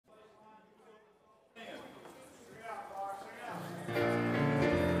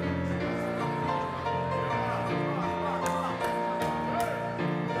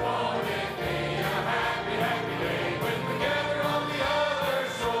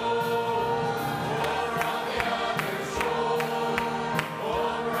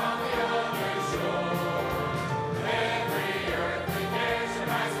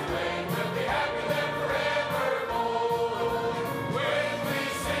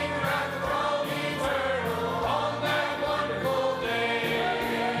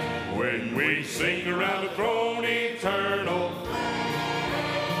we sing around the throne eternal,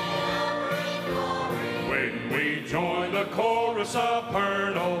 when we join the chorus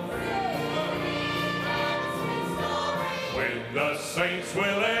supernal, when the saints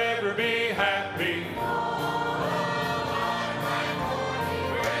will ever be happy.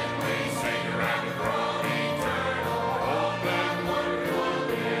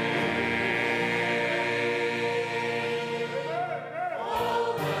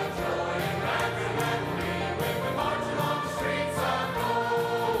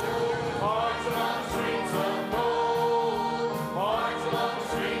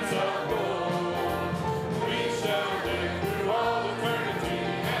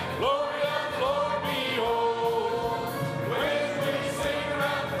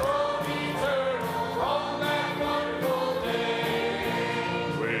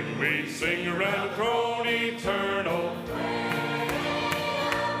 Sing around the throne eternal,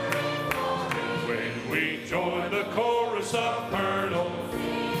 when we join the chorus supernal,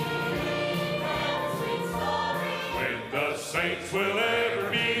 when the saints will ever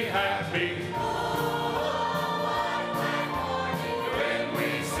be happy. When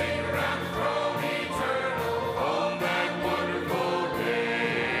we sing around the throne eternal on that wonderful day.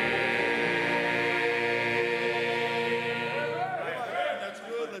 That's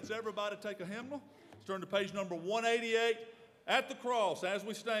good. Let's everybody take a hymnal. Let's turn to page number 188, At the Cross, as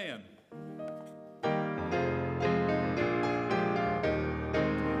we stand.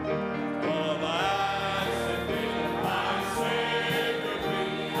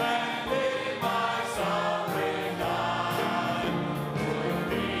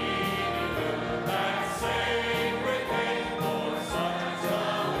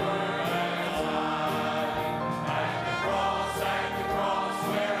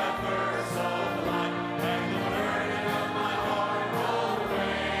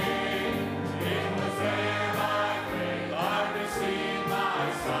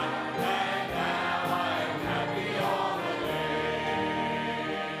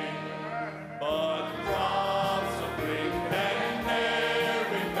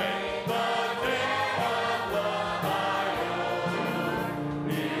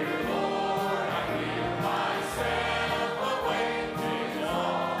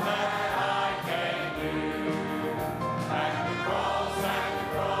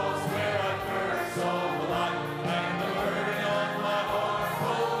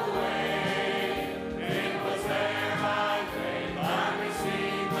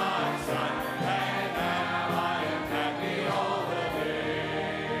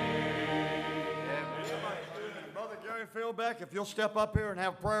 If you'll step up here and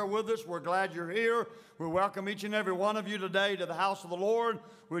have prayer with us, we're glad you're here. We welcome each and every one of you today to the house of the Lord.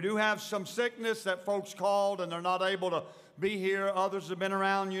 We do have some sickness that folks called and they're not able to be here. Others have been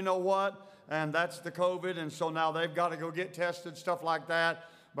around, you know what, and that's the COVID, and so now they've got to go get tested, stuff like that.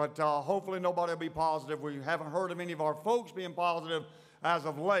 But hopefully nobody will be positive. We haven't heard of any of our folks being positive as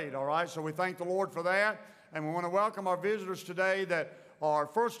of late, all right? So we thank the Lord for that, and we want to welcome our visitors today that are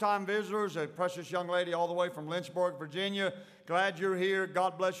first-time visitors, a precious young lady all the way from Lynchburg, Virginia. Glad you're here.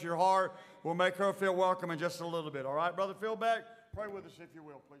 God bless your heart. We'll make her feel welcome in just a little bit. All right, Brother Philbeck, pray with us if you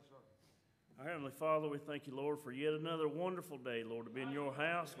will, please, sir. Our Heavenly Father, we thank you, Lord, for yet another wonderful day, Lord, to be in your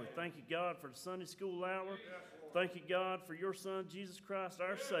house. We thank you, God, for the Sunday school hour. Thank you, God, for your Son, Jesus Christ,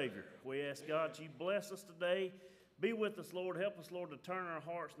 our Savior. We ask, God, you bless us today. Be with us, Lord. Help us, Lord, to turn our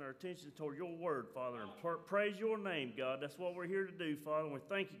hearts and our attention toward your word, Father, and praise your name, God. That's what we're here to do, Father. And we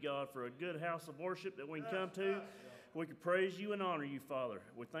thank you, God, for a good house of worship that we can come to. We can praise you and honor you, Father.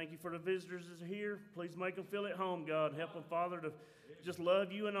 We thank you for the visitors that are here. Please make them feel at home, God. Help them, Father, to just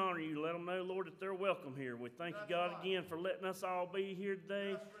love you and honor you. Let them know, Lord, that they're welcome here. We thank you, God, again for letting us all be here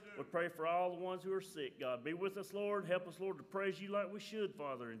today. We pray for all the ones who are sick, God. Be with us, Lord. Help us, Lord, to praise you like we should,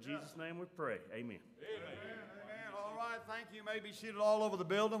 Father. In Jesus' name we pray. Amen. Amen. All right, thank you. You may be seated all over the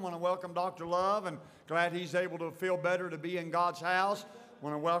building. I want to welcome Dr. Love, and glad he's able to feel better to be in God's house. I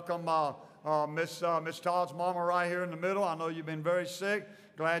want to welcome Miss Todd's mama right here in the middle. I know you've been very sick.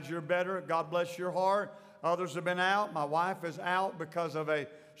 Glad you're better. God bless your heart. Others have been out. My wife is out because of a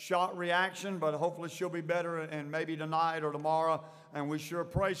shot reaction, but hopefully she'll be better and maybe tonight or tomorrow, and we sure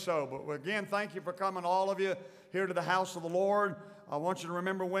pray so. But again, thank you for coming, all of you, here to the house of the Lord. I want you to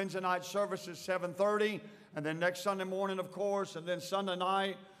remember Wednesday night service is 7:30, and then next Sunday morning, of course, and then Sunday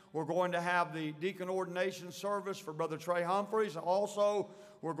night, we're going to have the deacon ordination service for Brother Trey Humphreys. Also,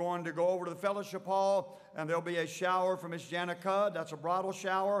 we're going to go over to the fellowship hall, and there'll be a shower for Miss Janica. That's a bridal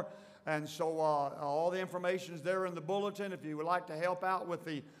shower. And so all the information is there in the bulletin. If you would like to help out with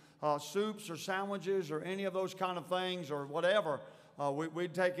the soups or sandwiches or any of those kind of things or whatever,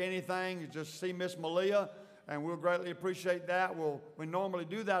 we'd take anything. Just see Miss Malia, and we'll greatly appreciate that. We normally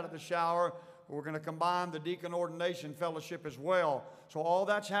do that at the shower. We're going to combine the deacon ordination fellowship as well. So all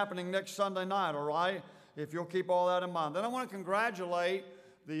that's happening next Sunday night, all right? If you'll keep all that in mind. Then I want to congratulate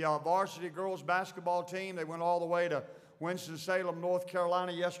the varsity girls basketball team. They went all the way to Winston-Salem, North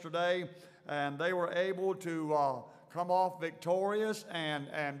Carolina yesterday, and they were able to come off victorious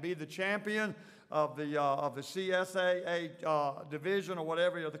and be the champion of the CSAA division or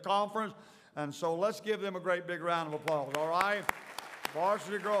whatever, the conference. And so let's give them a great big round of applause, all right?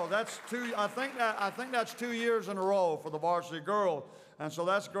 Varsity girls, that's I think that's 2 years in a row for the varsity girls. And so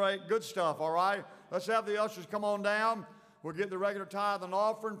that's great, good stuff, all right? Let's have the ushers come on down. We'll get the regular tithe and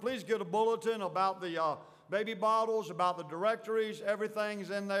offering. Please get a bulletin about the baby bottles, about the directories.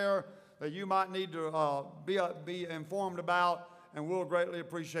 Everything's in there that you might need to be informed about, and we'll greatly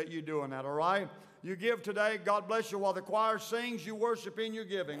appreciate you doing that, all right? You give today. God bless you. While the choir sings, you worship in your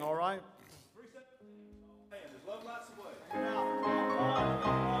giving, all right? Love lights the way.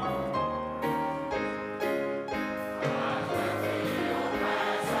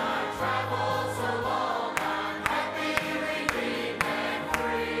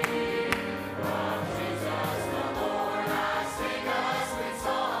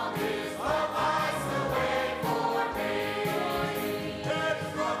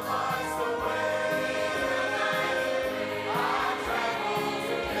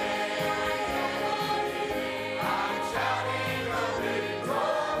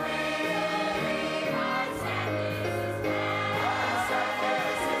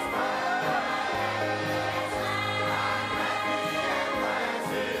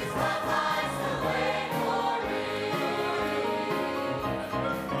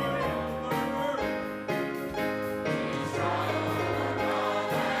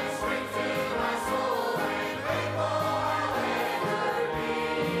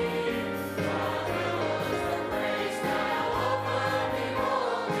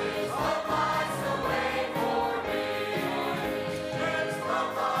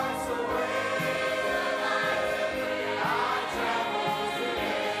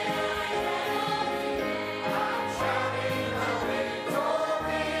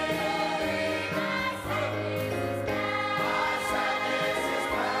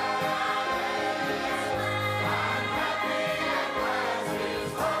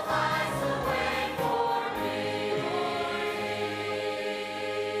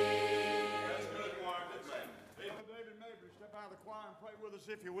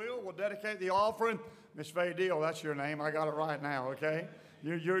 If you will, we'll dedicate the offering. Miss Faye Deal, that's your name. I got it right now, okay?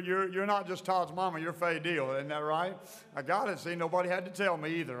 You're not just Todd's mama, you're Faye Deal, isn't that right? I got it. See, nobody had to tell me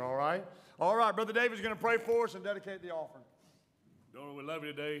either, all right? All right, Brother David's going to pray for us and dedicate the offering. Lord, we love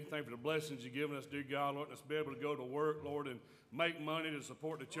you today. Thank you for the blessings you've given us, dear God. Lord, let us be able to go to work, Lord, and make money to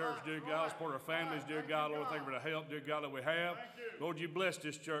support the church, dear God, support our families, dear God. Lord, thank you for the help, dear God, that we have. Lord, you blessed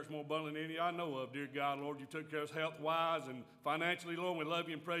this church more abundantly than any I know of, dear God. Lord, you took care of us health-wise and financially, Lord. We love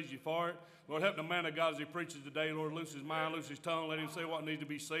you and praise you for it. Lord, help the man of God as he preaches today. Lord, loose his mind, loose his tongue. Let him say what needs to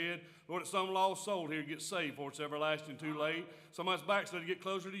be said. Lord, that some lost soul here gets saved before it's everlasting too late. Somebody's backslid to get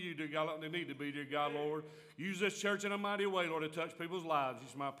closer to you, dear God, like they need to be, dear God, Lord. Use this church in a mighty way, Lord, to touch people's lives.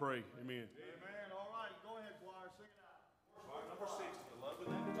 This is my prayer. Amen. Amen. All right. Go ahead, choir. Sing it out. Choir number 60, the love of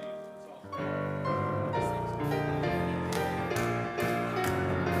the name of Jesus. That's all.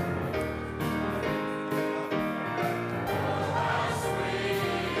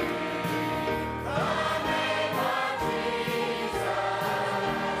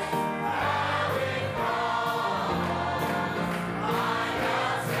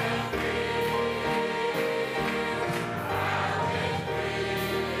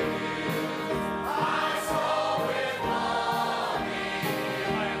 My soul with longing.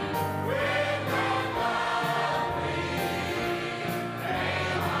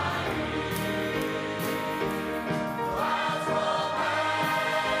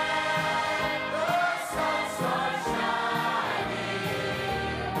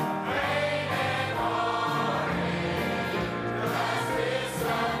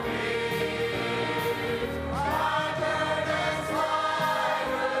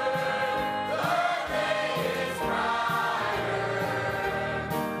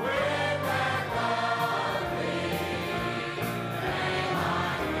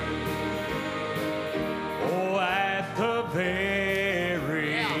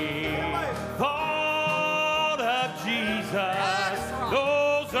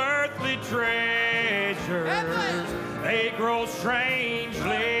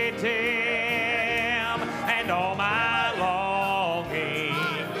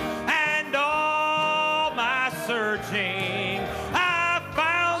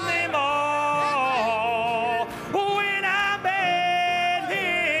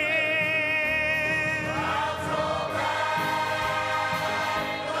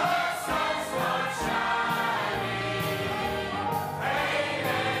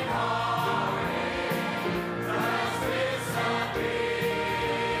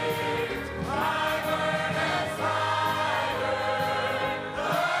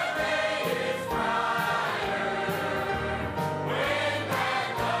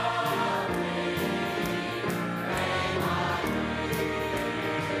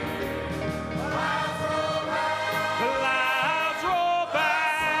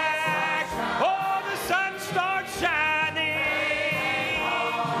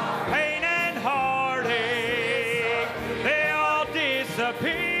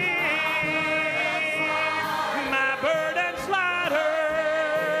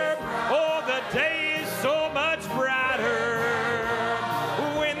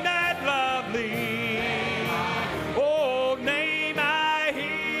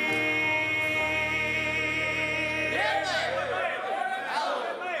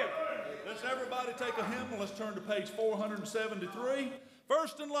 everybody take a hymnal. Let's turn to page 473.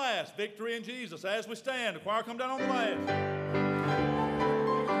 First and last, Victory in Jesus. As we stand, the choir come down on the last.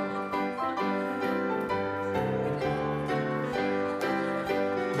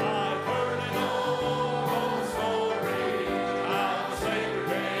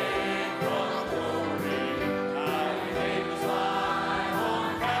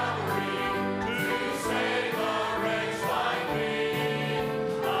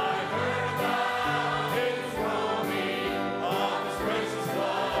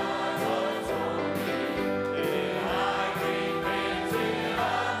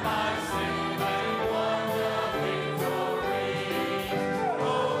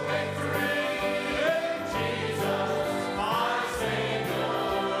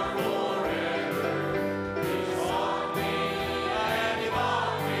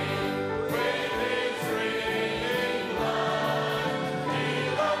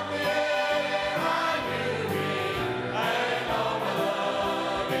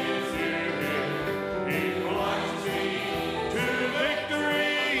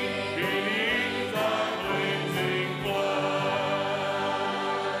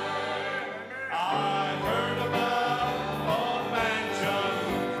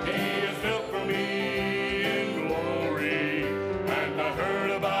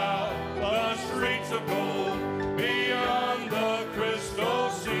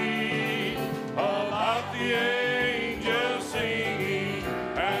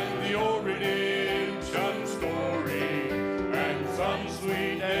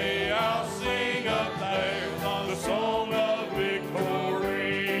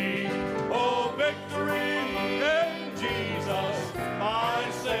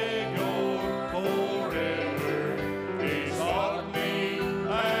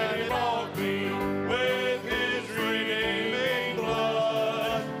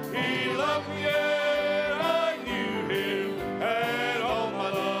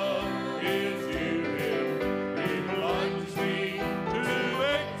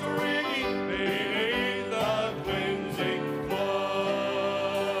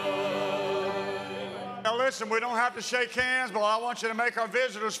 Listen, we don't have to shake hands, but I want you to make our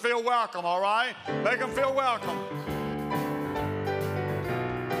visitors feel welcome, all right? Make them feel welcome.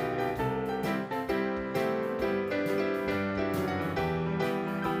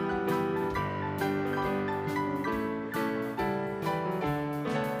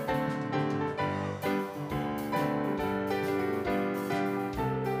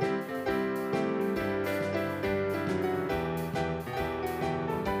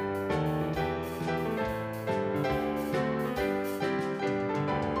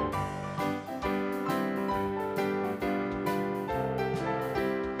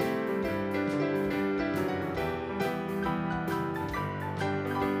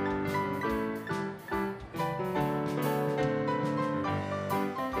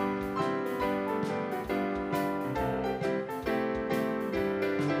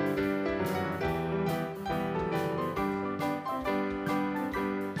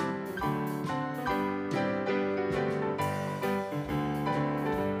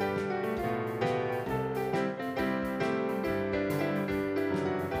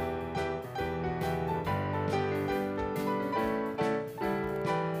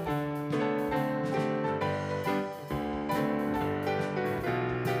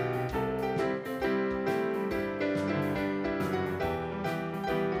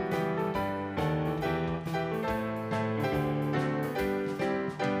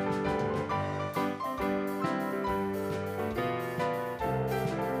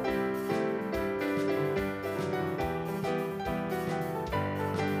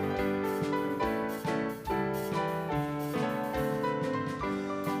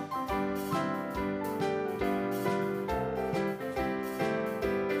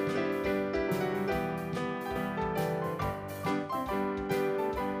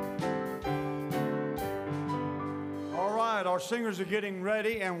 Our singers are getting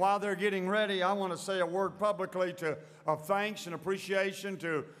ready, and while they're getting ready, I want to say a word publicly of thanks and appreciation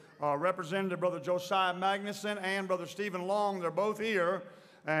to Representative Brother Josiah Magnuson and Brother Stephen Long. They're both here,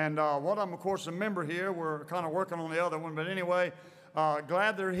 and one of them, of course, a member here. We're kind of working on the other one, but anyway,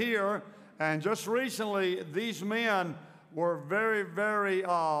 glad they're here. And just recently, these men were very, very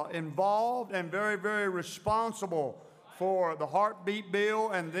involved and very, very responsible for the heartbeat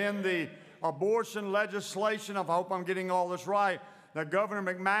bill and then the abortion legislation, I hope I'm getting all this right, that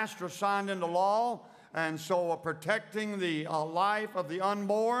Governor McMaster signed into law, and so protecting the life of the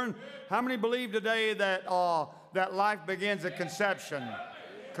unborn. How many believe today that that life begins at conception?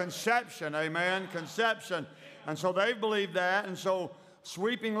 Conception, amen, conception. And so they believe that, and so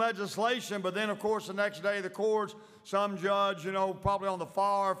sweeping legislation, but then, of course, the next day the courts, some judge, you know, probably on the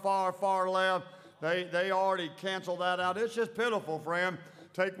far left, they already canceled that out. It's just pitiful, friend.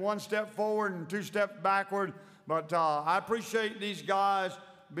 Take one step forward and two steps backward. But I appreciate these guys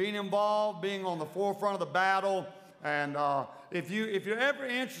being involved, being on the forefront of the battle. And if you're ever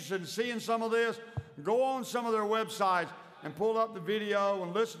interested in seeing some of this, go on some of their websites and pull up the video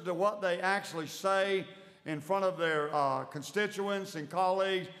and listen to what they actually say in front of their constituents and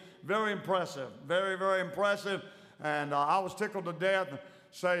colleagues. Very impressive, very, very impressive. And I was tickled to death and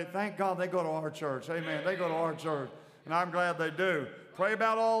say, thank God they go to our church. Amen. They go to our church. And I'm glad they do. Pray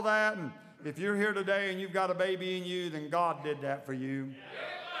about all that. And if you're here today and you've got a baby in you, then God did that for you.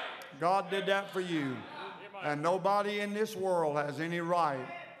 God did that for you. And nobody in this world has any right.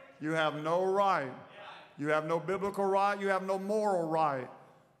 You have no right. You have no biblical right. You have no moral right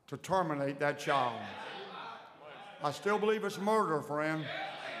to terminate that child. I still believe it's murder, friend.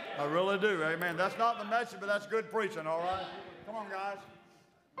 I really do. Amen. That's not the message, but that's good preaching, all right? Come on, guys.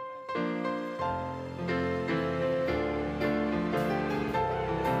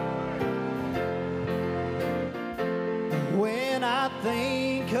 When I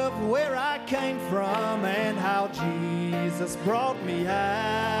think of where I came from and how Jesus brought me out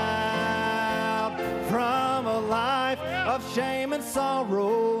from a life of shame and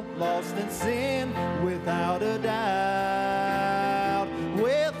sorrow, lost in sin without a doubt.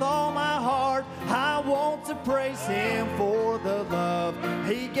 With all my heart, I want to praise Him for the love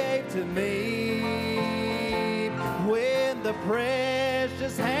He gave to me. When the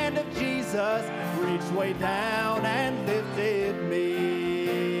precious hand of Jesus reached way down and lifted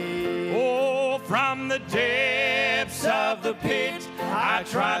me. Oh, from the depths of the pit, I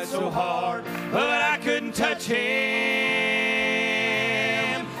tried so hard, but I couldn't touch Him.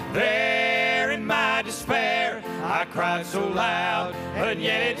 There in my despair, I cried so loud, but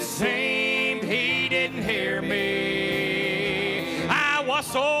yet it seemed He didn't hear me. I was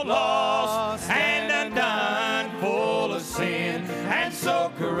so lost and undone, full of sin and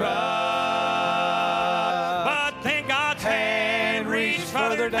so corrupt. But then God's hand reached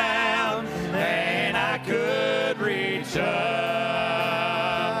further down than I could reach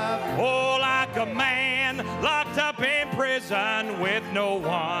up. Oh, like a man locked up in prison with no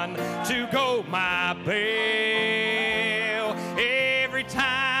one to go my bail. Every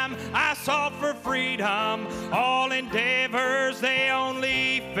time I sought for freedom, all endeavors, they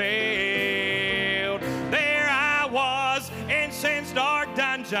only failed. There I was in sin's dark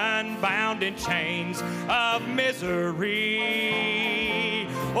dungeon, bound in chains of misery.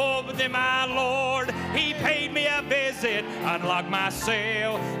 Oh, but then my Lord, He paid me a visit, unlocked my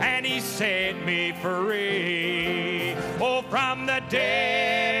cell, and He set me free. Oh, from the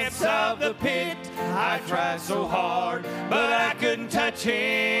depths of the pit, I tried so hard, but I couldn't touch Him.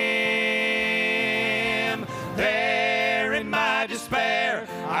 There in my despair,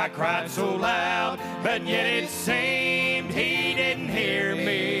 I cried so loud, but yet it seemed He didn't hear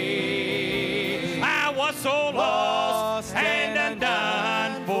me. I was so lost and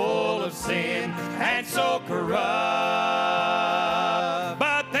undone, full of sin and so corrupt.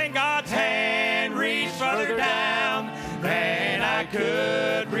 But then God's hand reached further down than I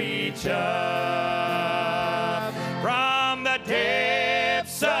could reach up. From the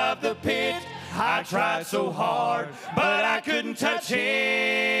depths of the pit, I tried so hard, but I couldn't touch Him.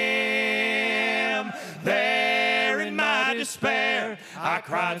 There in my despair, I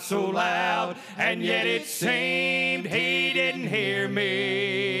cried so loud, and yet it seemed He didn't hear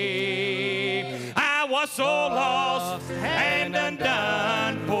me. I was so lost and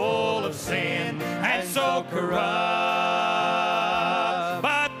undone, full of sin and so corrupt.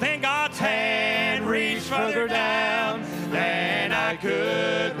 But then God's hand reached further down than I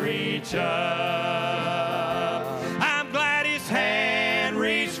could reach up. I'm glad His hand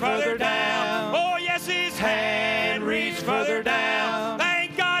reached further down. Oh, yes, His hand reached further down.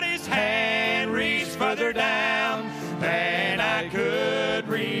 Thank God His hand reached further down than I could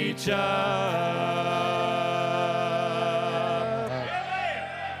reach up.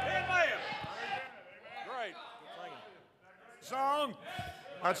 Great.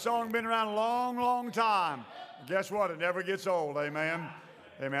 That song been around a long, long time. Guess what? It never gets old. Amen.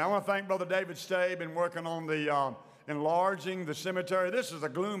 Amen. I want to thank Brother David Stay, been working on the enlarging the cemetery. This is a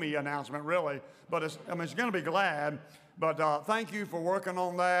gloomy announcement, really, but it's going to be glad. But thank you for working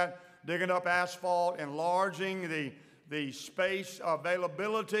on that, digging up asphalt, enlarging the space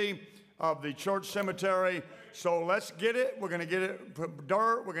availability of the church cemetery. So let's get it. We're going to get it put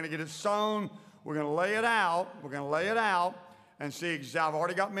dirt. We're going to get it sown. We're going to lay it out. We're going to lay it out and see exactly. I've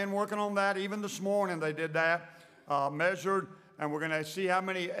already got men working on that. Even this morning they did that, measured. and we're going to see how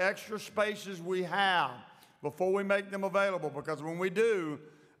many extra spaces we have before we make them available, because when we do,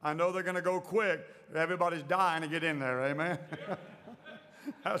 I know they're going to go quick. Everybody's dying to get in there, amen?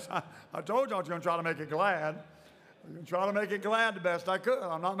 I told you I was going to try to make it glad. I'm going to try to make it glad the best I could.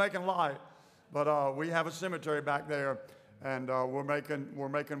 I'm not making light. But we have a cemetery back there, and we're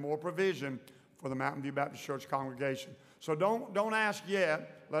making more provision for the Mountain View Baptist Church congregation. So don't ask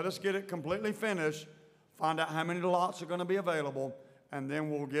yet. Let us get it completely finished, find out how many lots are going to be available, and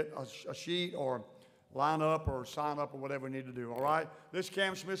then we'll get a sheet or line up or sign up or whatever we need to do, all right? This is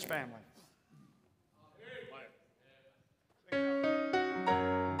Cam Smith's family. In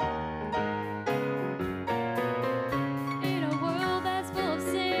a world that's full of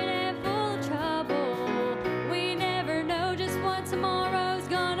sin and full of trouble, we never know just what tomorrow's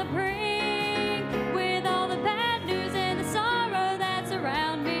gonna bring. With all the bad news and the sorrow that's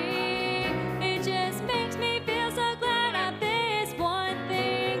around me, it just makes me feel so glad I've this one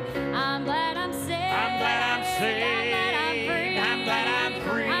thing. I'm glad I'm saved. I'm glad I'm saved. I'm glad I'm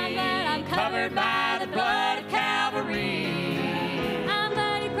free. I'm glad I'm covered by the blood of Calvary. I'm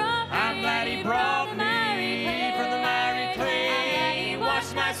glad he brought me from the miry clay.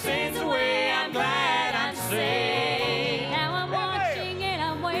 Washed my sins away. I'm glad I'm saved. Now I'm watching and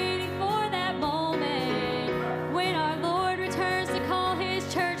I'm waiting for that moment when our Lord returns to call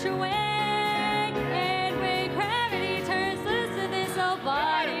his church away. And when gravity turns loose to this old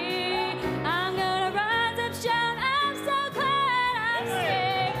body, I'm gonna rise up strong. I'm so glad I'm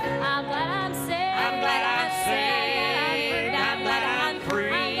saved. I'm glad I'm saved. I'm glad I'm saved. I'm glad I'm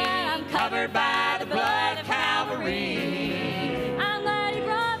free. I'm glad I'm covered by the blood of Calvary. I'm glad he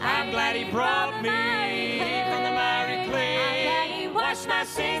brought me. I'm glad he brought me from the miry I'm glad he clay. Washed my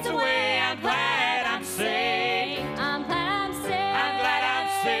sins away. I'm glad I'm saved. I'm glad I'm saved. I'm glad I'm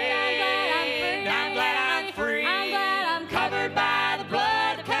saved. I'm glad I'm free. I'm glad I'm covered by the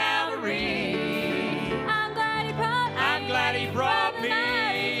blood of Calvary. I'm glad he brought me. I'm glad he brought me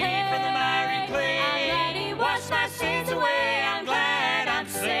from the miry clay. I'm glad he Washed my sins away. I'm glad I'm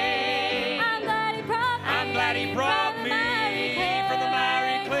saved. I'm glad he brought me. I'm glad he brought me from the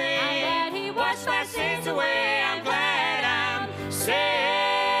miry clay. I'm glad he Washed my sins away. I'm glad I'm saved.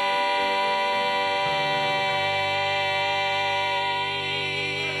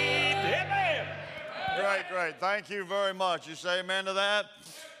 Amen. Great. Thank you very much. You say amen to that?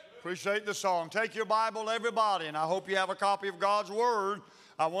 Appreciate the song. Take your Bible, everybody, and I hope you have a copy of God's Word.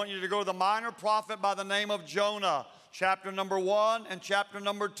 I want you to go to the minor prophet by the name of Jonah, chapter number 1 and chapter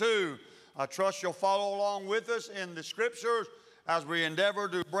number 2. I trust you'll follow along with us in the Scriptures as we endeavor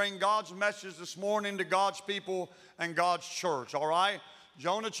to bring God's message this morning to God's people and God's church, all right?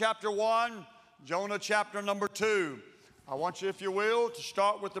 Jonah chapter 1, Jonah chapter number 2. I want you, if you will, to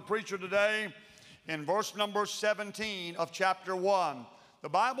start with the preacher today in verse number 17 of chapter 1. The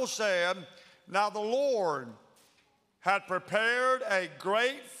Bible said, "Now the Lord had prepared a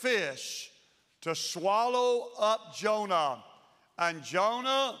great fish to swallow up Jonah, and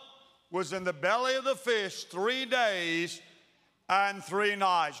Jonah was in the belly of the fish 3 days and 3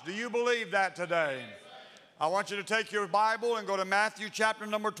 nights." Do you believe that today? I want you to take your Bible and go to Matthew chapter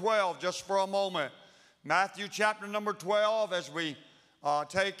number 12 just for a moment. Matthew chapter number 12, as we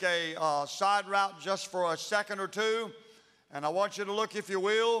take a side route just for a second or two. And I want you to look, if you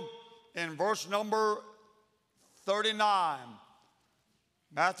will, in verse number 39.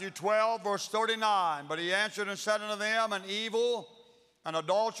 Matthew 12, verse 39. "But he answered and said unto them, An evil and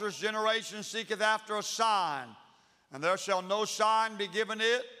adulterous generation seeketh after a sign, and there shall no sign be given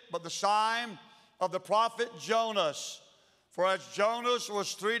it, but the sign of the prophet Jonas. For as Jonas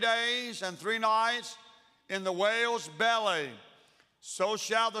was 3 days and 3 nights in the whale's belly, so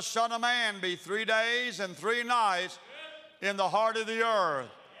shall the Son of Man be 3 days and 3 nights in the heart of the earth."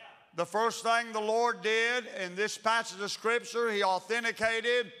 The first thing the Lord did in this passage of Scripture, he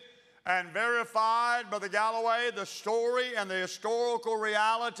authenticated and verified, Brother Galloway, the story and the historical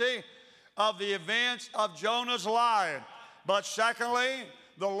reality of the events of Jonah's life. But secondly,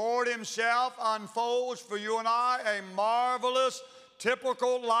 the Lord himself unfolds for you and I a marvelous,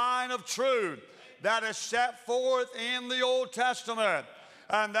 typical line of truth that is set forth in the Old Testament.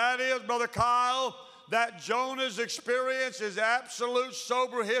 And that is, Brother Kyle, that Jonah's experience is absolute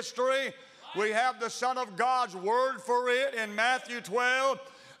sober history. We have the Son of God's word for it in Matthew 12.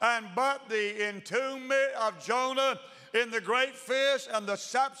 But the entombment of Jonah in the great fish and the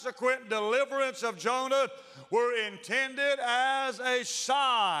subsequent deliverance of Jonah were intended as a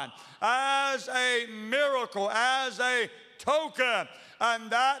sign, as a miracle, as a token. And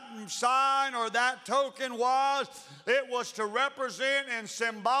that sign or that token was to represent in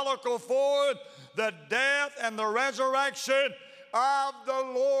symbolical form the death and the resurrection of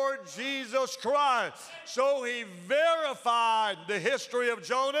the Lord Jesus Christ. So he verified the history of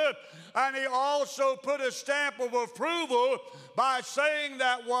Jonah, and he also put a stamp of approval by saying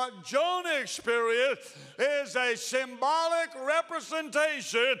that what Jonah experienced is a symbolic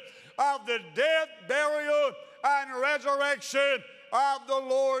representation of the death, burial, and resurrection of the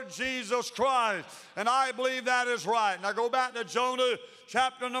Lord Jesus Christ. And I believe that is right. Now go back to Jonah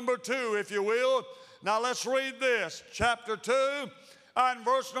chapter number 2, if you will. Now let's read this. Chapter 2 and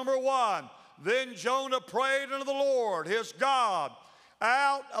verse number 1. Then Jonah prayed unto the Lord his God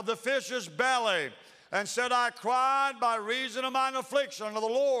out of the fish's belly, and said, I cried by reason of mine affliction unto the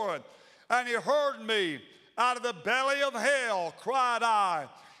Lord, and he heard me. Out of the belly of hell cried I,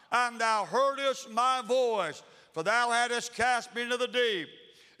 and thou heardest my voice. For thou hadst cast me into the deep,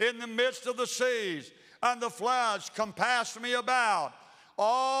 in the midst of the seas, and the floods compassed me about.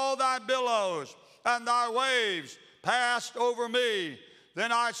 All thy billows and thy waves passed over me.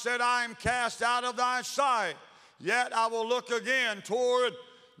 Then I said, I am cast out of thy sight, yet I will look again toward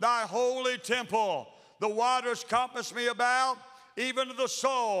thy holy temple. The waters compassed me about, even to the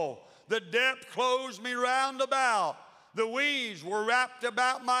soul. The depth closed me round about. The weeds were wrapped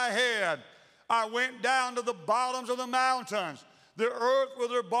about my head. I went down to the bottoms of the mountains. The earth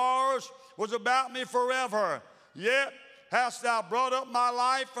with her bars was about me forever. Yet hast thou brought up my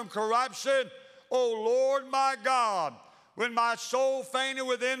life from corruption, O Lord my God. When my soul fainted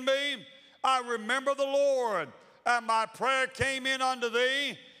within me, I remember the Lord, and my prayer came in unto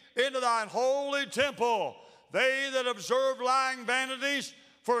thee, into thine holy temple. They that observe lying vanities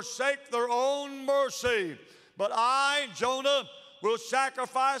forsake their own mercy. But I, Jonah, will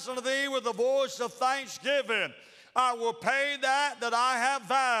sacrifice unto thee with the voice of thanksgiving. I will pay that I have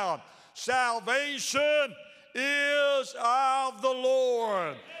vowed. Salvation is of the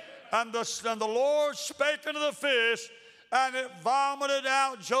Lord. And the Lord spake unto the fish, and it vomited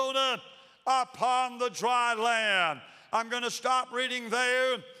out Jonah upon the dry land. I'm going to stop reading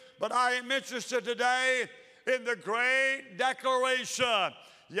there, but I am interested today in the great declaration,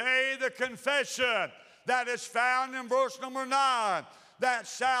 yea, the confession that is found in verse number 9, that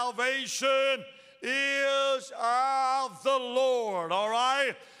salvation is of the Lord, all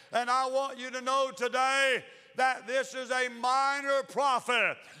right? And I want you to know today that this is a minor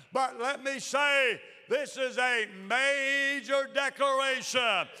prophet, but let me say, this is a major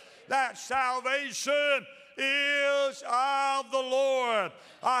declaration that salvation is of the Lord.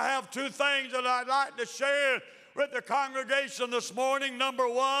 I have two things that I'd like to share with the congregation this morning. Number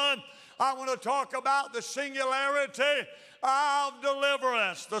one, I want to talk about the singularity of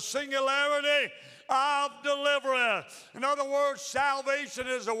deliverance. The singularity of deliverance. In other words, salvation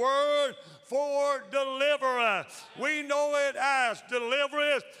is a word for deliverance. We know it as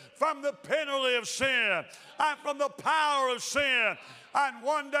deliverance from the penalty of sin and from the power of sin. And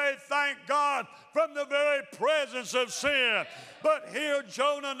one day, thank God, from the very presence of sin. But here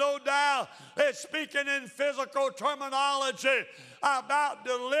Jonah, no doubt, is speaking in physical terminology about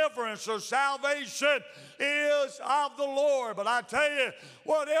deliverance or salvation is of the Lord. But I tell you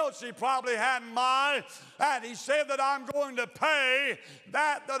what else he probably had in mind. And he said that I'm going to pay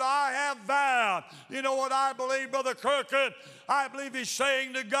that I have vowed. You know what I believe, Brother Kirkland? I believe he's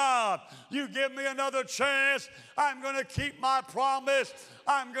saying to God, you give me another chance, I'm going to keep my promise.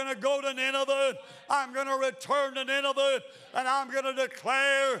 I'm going to go to Nineveh. I'm going to return to Nineveh, and I'm going to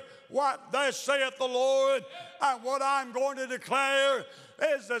declare what thus saith the Lord. And what I'm going to declare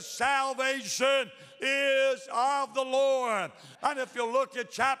is that salvation is of the Lord. And if you look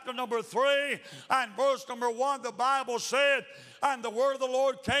at chapter number 3 and verse number 1, the Bible said, and the word of the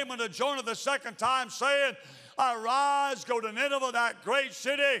Lord came unto Jonah the second time, saying, arise, go to Nineveh, that great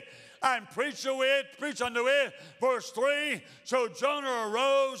city, and preach unto it. Verse 3, so Jonah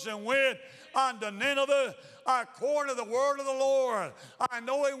arose and went unto Nineveh according to the word of the Lord. I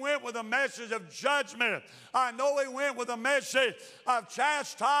know he went with a message of judgment. I know he went with a message of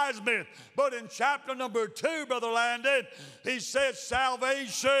chastisement. But in chapter number 2, Brother Landon, he says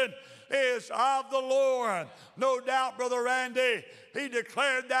salvation is of the Lord. No doubt, Brother Randy, he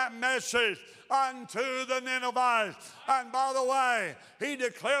declared that message unto the Ninevites. And by the way, he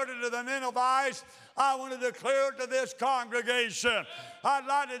declared it to the Ninevites. I want to declare it to this congregation. I'd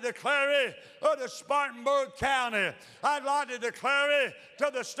like to declare it to Spartanburg County. I'd like to declare it to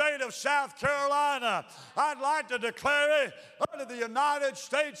the state of South Carolina. I'd like to declare it to the United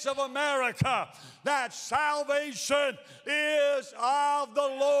States of America that salvation is of the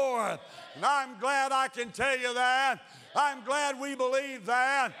Lord. And I'm glad I can tell you that. I'm glad we believe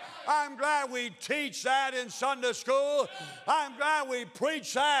that. I'm glad we teach that in Sunday school. I'm glad we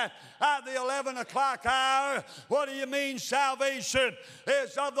preach that at the 11 o'clock hour. What do you mean salvation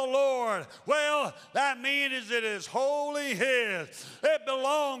is of the Lord? Well, that means it is wholly His. It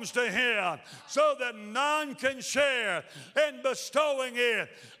belongs to Him, so that none can share in bestowing it,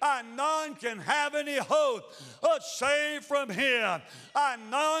 and none can have any hope save from Him, and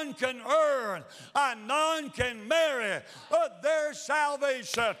none can earn, and none can merit their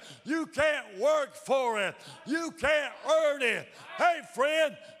salvation. You can't work for it. You can't earn it. Hey,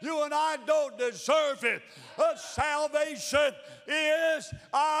 friend, you and I don't deserve it. Salvation is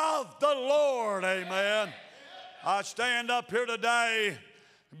of the Lord. Amen. I stand up here today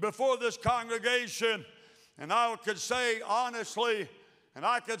before this congregation, and I could say honestly, and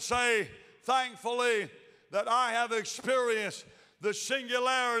I could say thankfully, that I have experienced the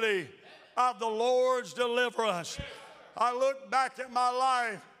singularity of the Lord's deliverance. I look back at my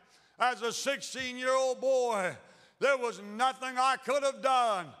life as a 16-year-old boy. There was nothing I could have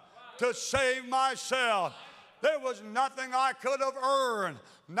done to save myself. There was nothing I could have earned,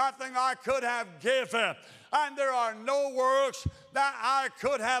 nothing I could have given. And there are no works that I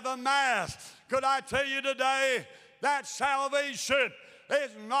could have amassed. Could I tell you today that salvation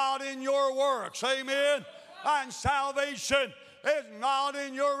is not in your works? Amen. And salvation is not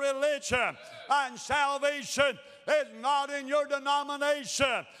in your religion. And salvation is not in your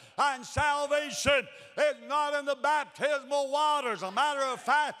denomination. And salvation is not in the baptismal waters. A matter of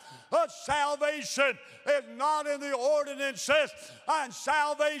fact, salvation is not in the ordinances. And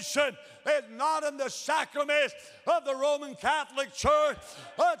salvation is not in the sacraments of the Roman Catholic Church.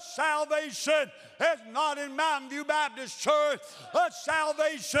 Salvation is not in Mountain View Baptist Church.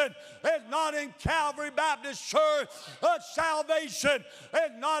 Salvation is not in Calvary Baptist Church. Salvation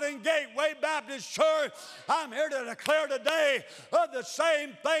is not in Gateway Baptist Church. I'm here to declare today the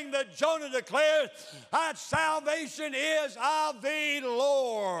same thing that Jonah declared, that salvation is of the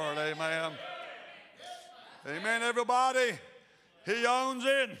Lord. Amen. Amen, everybody. He owns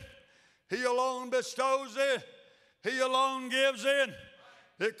it. He alone bestows it. He alone gives it.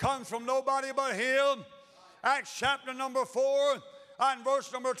 It comes from nobody but Him. Acts chapter number 4 and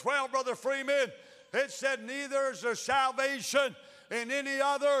verse number 12, Brother Freeman, it said, neither is there salvation in any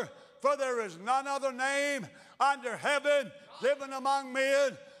other, for there is none other name under heaven given among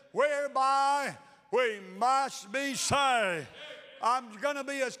men whereby we must be saved. I'm going to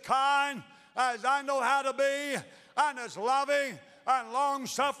be as kind as I know how to be, and as loving and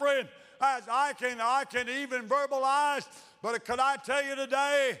long-suffering as I can even verbalize. But could I tell you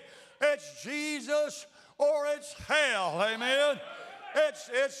today, it's Jesus or it's hell. Amen.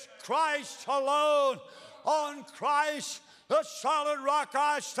 It's Christ alone. On Christ, the solid rock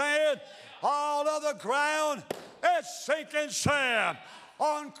I stand. All other ground is sinking sand.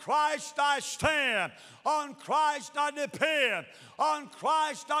 On Christ I stand. On Christ I depend. On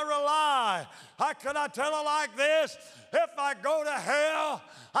Christ I rely. How can I tell it like this? If I go to hell,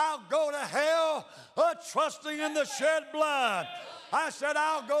 I'll go to hell trusting in the shed blood. I said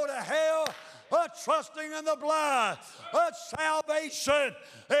I'll go to hell trusting in the blood. Salvation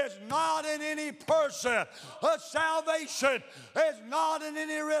is not in any person. Salvation is not in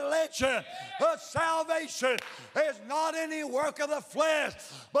any religion. Salvation is not any work of the flesh.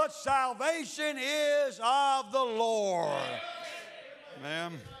 But salvation is of the Lord.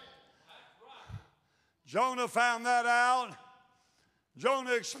 Amen. Jonah found that out.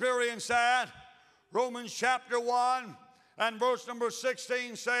 Jonah experienced that. Romans chapter 1 and verse number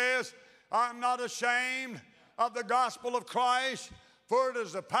 16 says, I'm not ashamed of the gospel of Christ, for it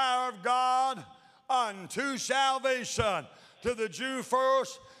is the power of God unto salvation, to the Jew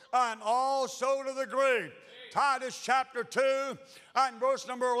first, and also to the Greek. Titus chapter 2 and verse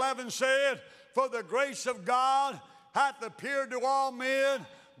number 11 said, for the grace of God hath appeared to all men,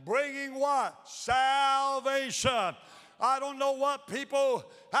 bringing what? Salvation. I don't know what people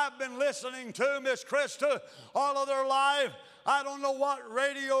have been listening to, Miss Krista, all of their life. I don't know what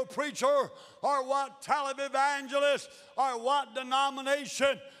radio preacher or what televangelist or what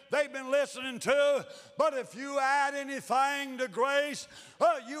denomination they've been listening to, but if you add anything to grace,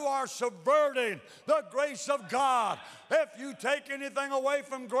 you are subverting the grace of God. If you take anything away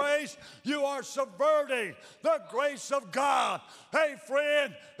from grace, you are subverting the grace of God. Hey,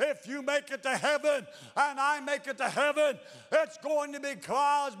 friend, if you make it to heaven and I make it to heaven, it's going to be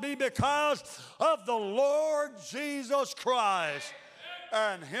because of the Lord Jesus Christ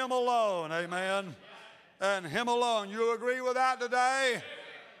and Him alone. Amen. And Him alone. You agree with that today?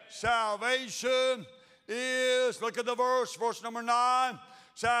 Salvation is, look at the verse number 9.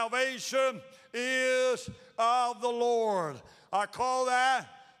 Salvation is of the Lord. I call that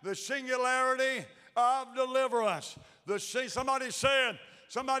the singularity of deliverance. Somebody said,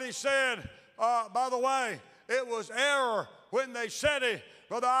 by the way, it was error when they said it,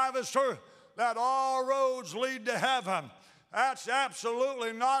 Brother Iverson, that all roads lead to heaven. That's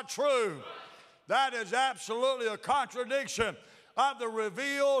absolutely not true. That is absolutely a contradiction of the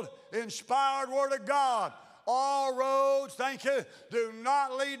revealed, inspired Word of God. All roads, thank you, do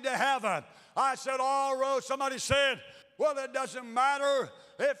not lead to heaven. I said all roads. Somebody said, well, it doesn't matter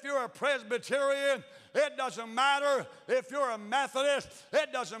if you're a Presbyterian. It doesn't matter if you're a Methodist.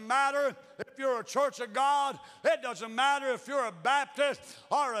 It doesn't matter if you're a Church of God. It doesn't matter if you're a Baptist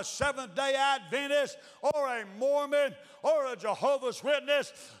or a Seventh-day Adventist or a Mormon or a Jehovah's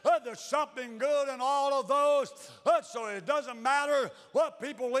Witness. There's something good in all of those. So it doesn't matter what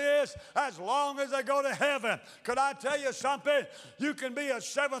people is as long as they go to heaven. Could I tell you something? You can be a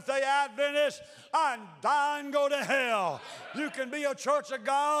Seventh-day Adventist and die and go to hell. You can be a Church of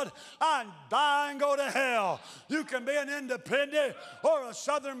God and die and go to hell. You can be an independent or a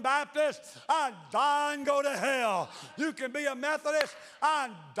Southern Baptist and die and go to hell. You can be a Methodist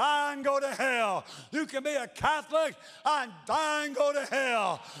and die and go to hell. You can be a Catholic and die and go to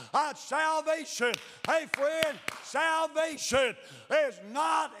hell. Salvation, hey friend, salvation is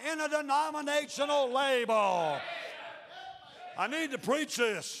not in a denominational label. I need to preach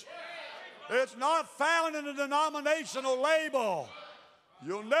this. It's not found in a denominational label.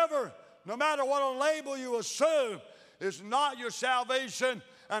 You'll never, no matter what a label you assume, it's not your salvation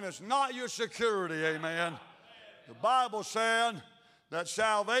and it's not your security, amen. The Bible said that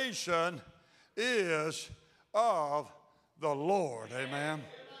salvation is of the Lord, amen.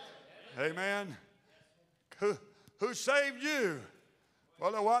 Amen. Who saved you?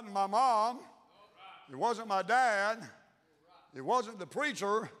 Well, it wasn't my mom. It wasn't my dad. It wasn't the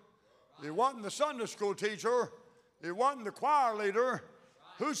preacher. It wasn't the Sunday school teacher. It wasn't the choir leader.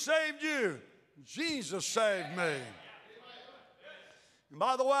 Who saved you? Jesus saved me. And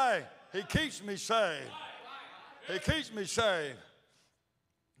by the way, He keeps me saved. He keeps me saved.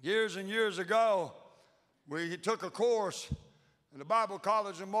 Years and years ago, we took a course in the Bible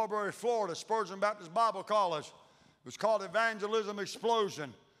College in Marbury, Florida, Spurgeon Baptist Bible College. It was called Evangelism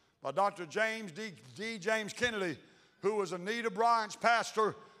Explosion by Dr. James D. James Kennedy, who was Anita Bryant's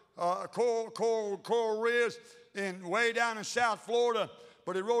pastor, Coral Riz, way down in South Florida.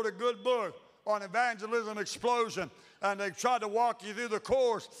 But he wrote a good book on evangelism explosion. And they tried to walk you through the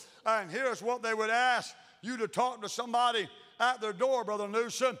course. And here's what they would ask you to talk to somebody at their door, Brother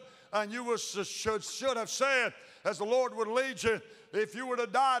Newsom. And you should have said, as the Lord would lead you, if you were to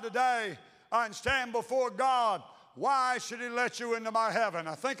die today and stand before God, why should He let you into my heaven?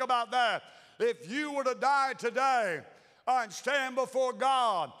 Now think about that. If you were to die today and stand before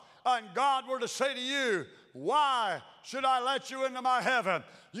God, and God were to say to you, why should I let you into my heaven?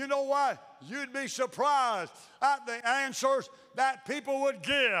 You know what? You'd be surprised at the answers that people would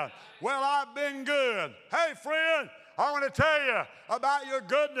give. Well, I've been good. Hey, friend, I want to tell you about your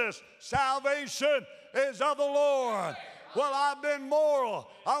goodness. Salvation is of the Lord. Well, I've been moral.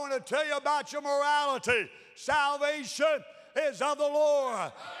 I want to tell you about your morality. Salvation is of the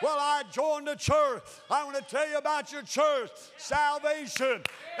Lord. Well, I joined the church. I want to tell you about your church. Salvation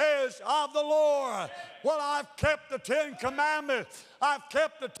is of the Lord. Well, I've kept the 10 Commandments. I've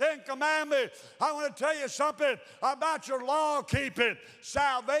kept the 10 Commandments. I want to tell you something about your law keeping.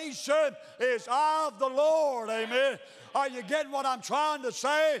 Salvation is of the Lord. Amen. Are you getting what I'm trying to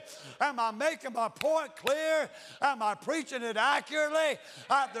say? Am I making my point clear? Am I preaching it accurately?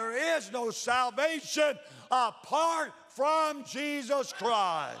 There is no salvation apart from Jesus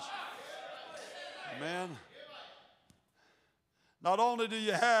Christ. Amen. Not only do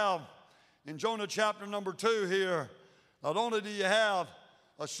you have, in Jonah chapter number 2 here, not only do you have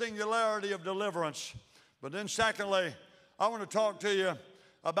a singularity of deliverance, but then secondly, I want to talk to you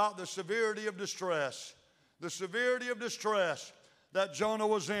about the severity of distress. The severity of distress that Jonah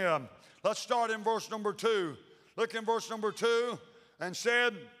was in. Let's start in verse number 2. Look in verse number 2. And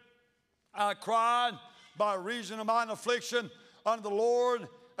said, I cried by reason of mine affliction unto the Lord,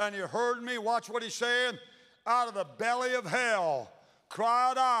 and He heard me. Watch what He said. Out of the belly of hell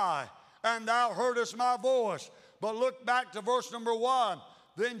cried I, and Thou heardest my voice. But look back to verse number 1.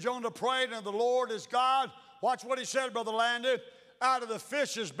 Then Jonah prayed unto the Lord his God. Watch what he said, Brother Landon. Out of the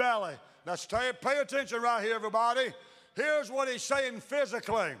fish's belly. Now pay attention right here, everybody. Here's what he's saying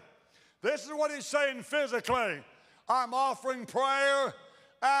physically. This is what he's saying physically. I'm offering prayer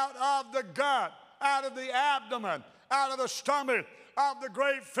out of the gut, out of the abdomen, out of the stomach, of the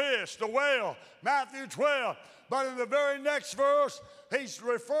great fish, the whale, Matthew 12. But in the very next verse, he's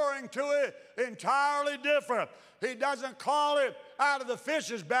referring to it entirely different. He doesn't call it out of the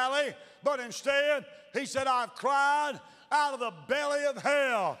fish's belly, but instead, he said, I've cried out of the belly of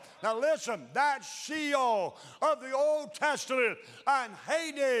hell. Now listen, that Sheol of the Old Testament and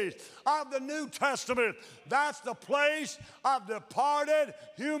Hades of the New Testament, that's the place of departed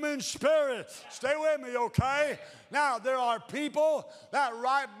human spirit. Stay with me, okay? Now, there are people that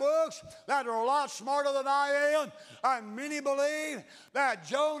write books that are a lot smarter than I am, and many believe that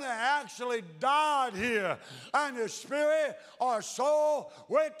Jonah actually died here, and his spirit or soul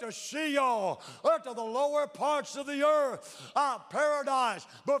went to Sheol, or to the lower parts of the earth, paradise,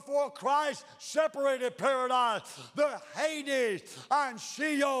 before Christ separated paradise, the Hades and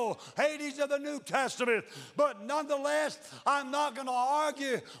Sheol, Hades of the New Testament. But nonetheless, I'm not going to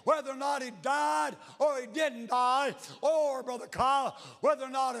argue whether or not he died or he didn't die, or, Brother Kyle, whether or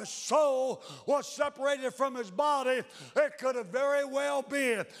not his soul was separated from his body. It could have very well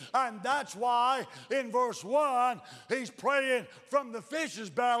been. And that's why in verse 1, he's praying from the fish's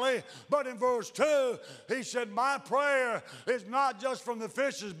belly. But in verse 2, he said, my prayer is not just from the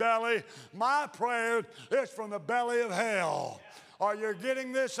fish's belly. My prayer is from the belly of hell. Are you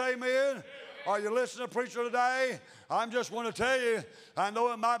getting this? Amen? Are you listening to preacher today? I just want to tell you, I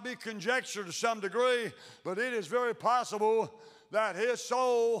know it might be conjecture to some degree, but it is very possible that his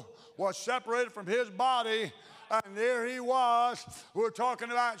soul was separated from his body, and there he was. We're talking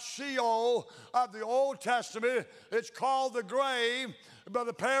about Sheol of the Old Testament. It's called the grave.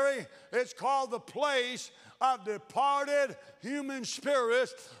 Brother Perry, it's called the place of departed human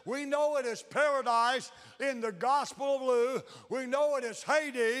spirits. We know it is paradise in the Gospel of Luke. We know it is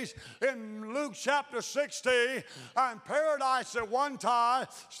Hades in Luke chapter 16. And paradise at one time,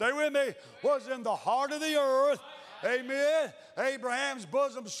 stay with me, was in the heart of the earth. Amen. Abraham's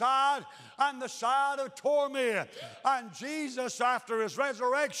bosom side and the side of torment. And Jesus, after his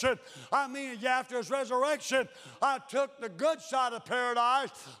resurrection, took the good side of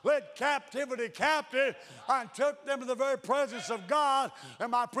paradise, led captivity captive, and took them to the very presence of God.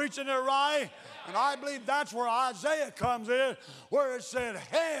 Am I preaching it right? And I believe that's where Isaiah comes in, where it said,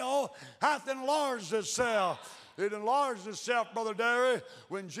 hell hath enlarged itself. It enlarged itself, Brother Derry,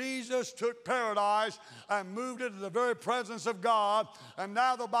 when Jesus took paradise and moved it to the very presence of God. And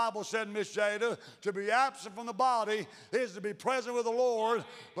now the Bible said, Miss Jada, to be absent from the body is to be present with the Lord.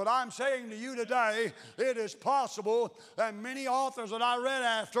 But I'm saying to you today, it is possible that many authors that I read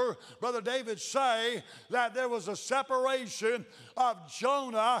after, Brother David, say that there was a separation of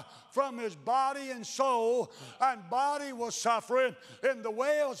Jonah from his body and soul, and body was suffering in the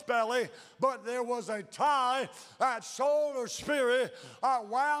whale's belly, but there was a tie that soul or spirit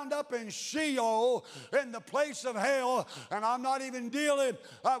wound up in Sheol, in the place of hell. And I'm not even dealing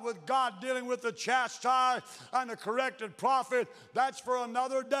with God dealing with the chastised and the corrected prophet. That's for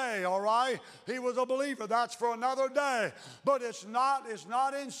another day, all right? He was a believer. That's for another day. But it's not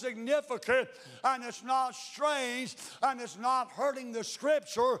insignificant, and it's not strange, and it's not hurting the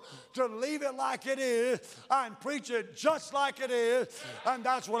Scripture to leave it like it is and preach it just like it is. And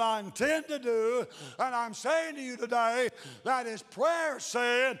that's what I intend to do. And I'm saying to you today that his prayer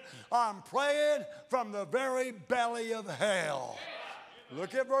said, I'm praying from the very belly of hell.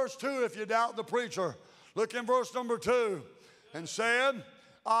 Look at verse 2 if you doubt the preacher. Look in verse number 2. And said,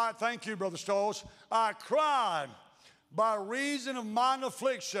 I thank you, Brother Stolz, I cried by reason of mine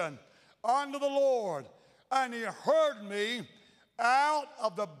affliction unto the Lord, and he heard me. Out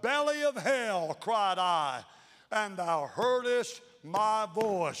of the belly of hell cried I, and thou heardest my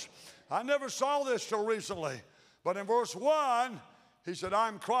voice. I never saw this till recently, but in verse 1, he said,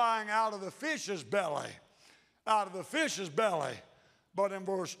 I'm crying out of the fish's belly, out of the fish's belly. But in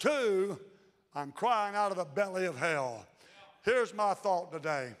verse 2, I'm crying out of the belly of hell. Here's my thought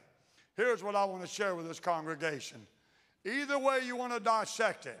today. Here's what I want to share with this congregation. Either way you want to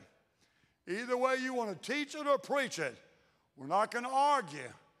dissect it, either way you want to teach it or preach it, we're not going to argue.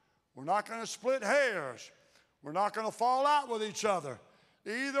 We're not going to split hairs. We're not going to fall out with each other.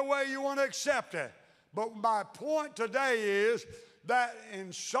 Either way you want to accept it. But my point today is that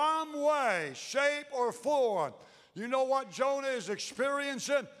in some way, shape, or form, you know what Jonah is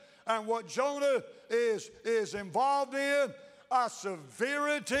experiencing and what Jonah is involved in? A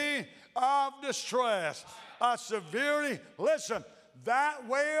severity of distress. A severity. Listen, that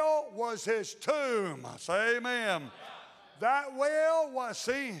whale was his tomb. Say amen. That whale was,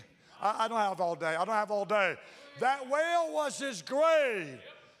 see, I don't have all day. I don't have all day. That whale was his grave.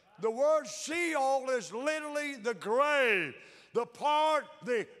 The word Sheol is literally the grave. the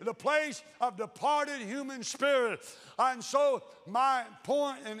place of departed human spirit. And so my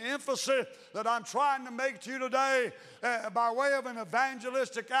point and emphasis that I'm trying to make to you today by way of an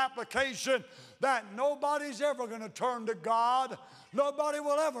evangelistic application, that nobody's ever going to turn to God. Nobody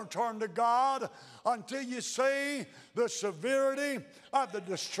will ever turn to God until you see the severity of the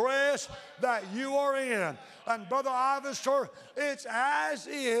distress that you are in. And Brother Ivester, it's as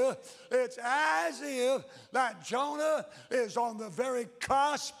if that Jonah is on the very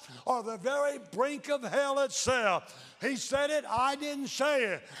cusp or the very brink of hell itself. He said it, I didn't say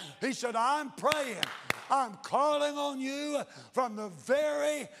it. He said, I'm praying. I'm calling on you from the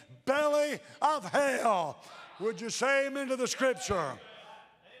very belly of hell. Would you say amen to the scripture?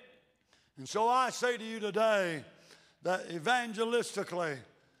 And so I say to you today that evangelistically,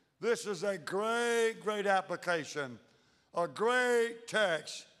 this is a great, great application, a great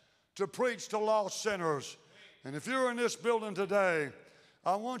text to preach to lost sinners. And if you're in this building today,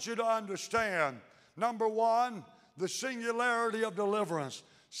 I want you to understand, number one, the singularity of deliverance.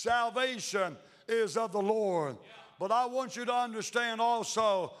 Salvation is of the Lord. But I want you to understand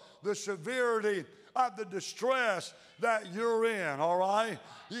also the severity of the distress that you're in, all right?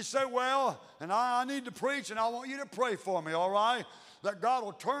 You say, well, and I need to preach, and I want you to pray for me, all right? That God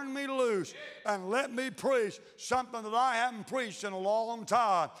will turn me loose and let me preach something that I haven't preached in a long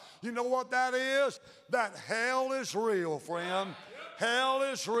time. You know what that is? That hell is real, friend. Hell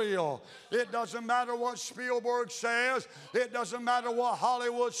is real. It doesn't matter what Spielberg says. It doesn't matter what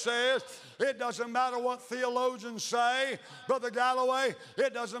Hollywood says. It doesn't matter what theologians say. Brother Galloway,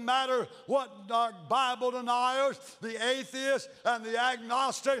 it doesn't matter what Bible deniers, the atheist and the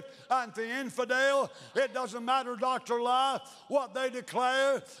agnostic and the infidel. It doesn't matter, Dr. Love, what they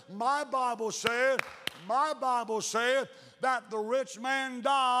declare. My Bible said that the rich man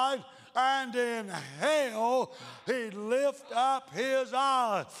died, and in hell he lift up his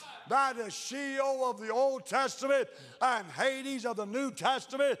eyes. That is Sheol of the Old Testament and Hades of the New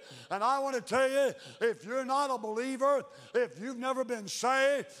Testament. And I want to tell you, if you're not a believer, if you've never been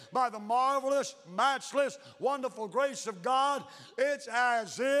saved by the marvelous, matchless, wonderful grace of God, it's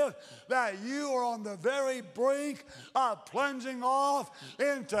as if that you are on the very brink of plunging off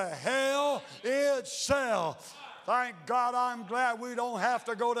into hell itself. Thank God, I'm glad we don't have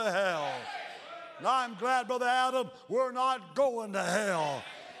to go to hell. And I'm glad, Brother Adam, we're not going to hell.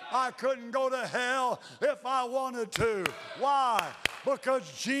 I couldn't go to hell if I wanted to. Why?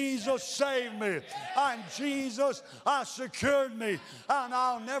 Because Jesus saved me, and Jesus secured me, and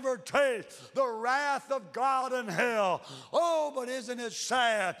I'll never taste the wrath of God in hell. Oh, but isn't it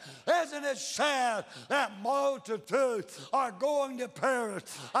sad? Isn't it sad that multitudes are going to perish,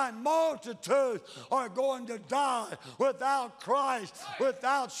 and multitudes are going to die without Christ,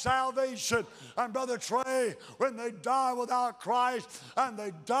 without salvation? And Brother Trey, when they die without Christ and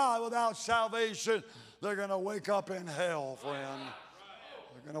they die without salvation, they're going to wake up in hell, friend.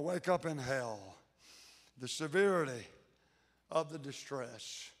 They're going to wake up in hell. The severity of the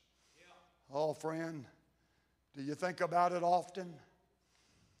distress. Oh, friend, do you think about it often?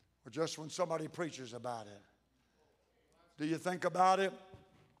 Or just when somebody preaches about it? Do you think about it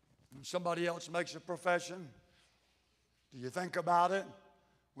when somebody else makes a profession? Do you think about it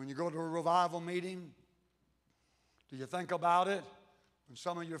when you go to a revival meeting? Do you think about it when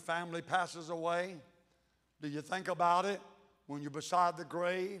some of your family passes away? Do you think about it when you're beside the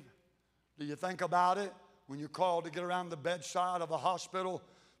grave? Do you think about it when you're called to get around the bedside of a hospital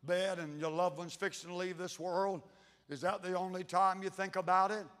bed and your loved one's fixing to leave this world? Is that the only time you think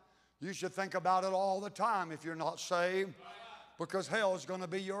about it? You should think about it all the time if you're not saved, because hell is going to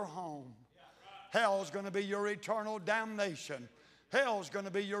be your home. Hell is going to be your eternal damnation. Hell is going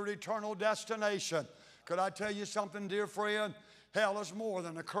to be your eternal destination. Could I tell you something, dear friend? Hell is more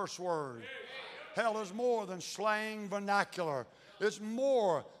than a curse word. Hell is more than slang vernacular. It's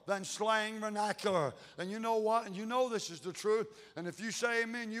more than slang vernacular. And you know what? And you know this is the truth. And if you say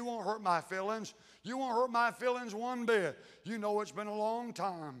amen, you won't hurt my feelings. You won't hurt my feelings one bit. You know it's been a long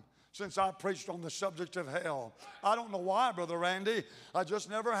time since I preached on the subject of hell. I don't know why, Brother Randy. I just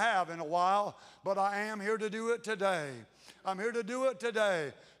never have in a while. But I am here to do it today. I'm here to do it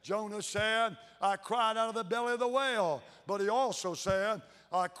today. Jonah said, I cried out of the belly of the whale. But he also said,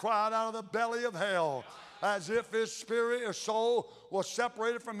 I cried out of the belly of hell, as if his spirit or soul was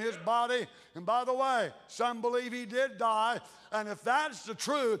separated from his body. And by the way, some believe he did die. And if that's the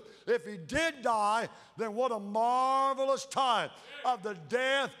truth, if he did die, then what a marvelous type of the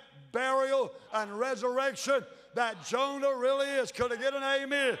death, burial, and resurrection that Jonah really is. Could I get an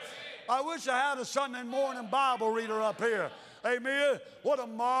amen? I wish I had a Sunday morning Bible reader up here. Amen. What a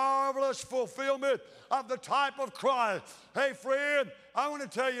marvelous fulfillment of the type of Christ. Hey, friend, I want to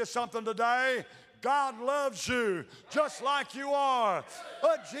tell you something today. God loves you just like you are.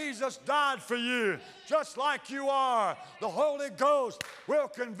 But Jesus died for you just like you are. The Holy Ghost will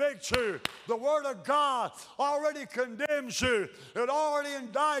convict you. The Word of God already condemns you. It already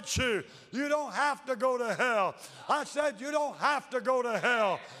indicts you. You don't have to go to hell. I said you don't have to go to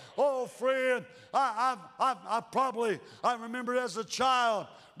hell. Oh, friend, I remember as a child,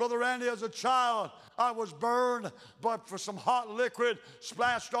 Brother Randy, as a child, I was burned, but for some hot liquid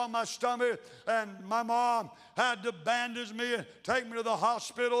splashed on my stomach, and my mom had to bandage me and take me to the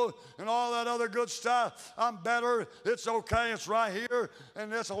hospital and all that other good stuff. I'm better. It's okay. It's right here.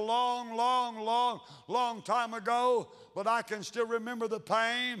 And it's a long, long, long, long time ago, but I can still remember the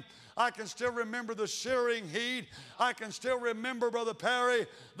pain. I can still remember the searing heat. I can still remember, Brother Perry,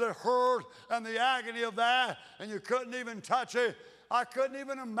 the hurt and the agony of that, and you couldn't even touch it. I couldn't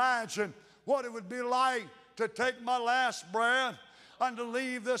even imagine what it would be like to take my last breath and to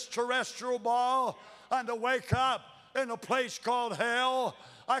leave this terrestrial ball and to wake up in a place called hell.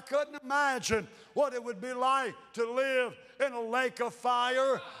 I couldn't imagine what it would be like to live in a lake of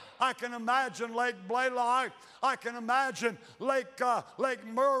fire. I can imagine Lake Blaylock. I can imagine Lake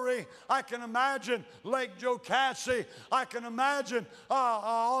Murray. I can imagine Lake Jocassee. I can imagine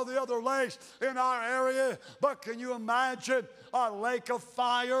all the other lakes in our area. But can you imagine a lake of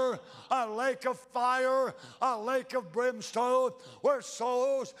fire, a lake of fire, a lake of brimstone, where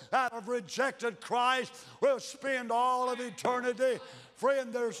souls that have rejected Christ will spend all of eternity?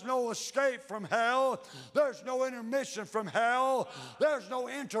 Friend, there's no escape from hell. There's no intermission from hell. There's no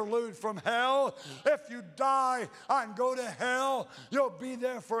interlude from hell. If you die and go to hell, you'll be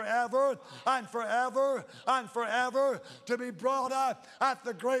there forever and forever and forever, to be brought up at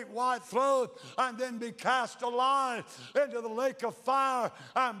the great white throne and then be cast alive into the lake of fire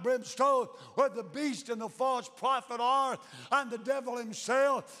and brimstone where the beast and the false prophet are and the devil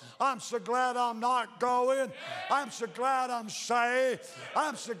himself. I'm so glad I'm not going. I'm so glad I'm saved.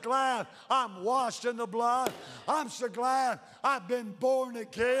 I'm so glad I'm washed in the blood. I'm so glad I've been born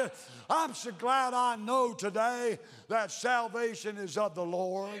again. I'm so glad I know today that salvation is of the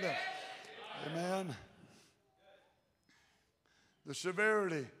Lord. Amen. The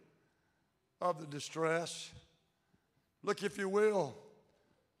severity of the distress. Look, if you will.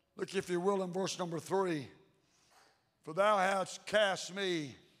 Look, if you will, in verse number 3. For thou hast cast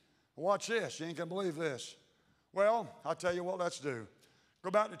me. Watch this. You ain't gonna believe this. Well, I'll tell you what, let's do.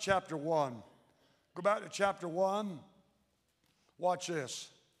 Go back to chapter 1. Go back to chapter 1. Watch this.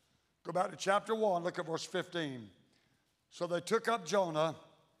 Go back to chapter 1. Look at verse 15. So they took up Jonah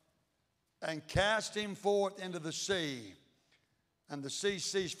and cast him forth into the sea, and the sea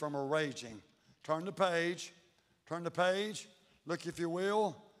ceased from her raging. Turn the page. Turn the page. Look, if you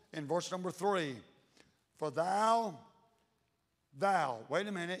will, in verse number 3. For thou, wait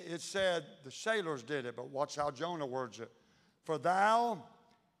a minute, it said the sailors did it, but watch how Jonah words it. For thou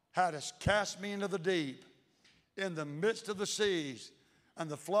hadst cast me into the deep, in the midst of the seas, and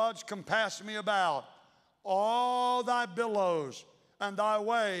the floods compassed me about. All thy billows and thy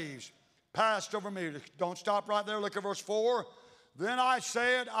waves passed over me. Don't stop right there. Look at verse 4. Then I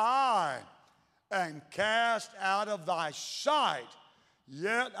said, I am cast out of thy sight,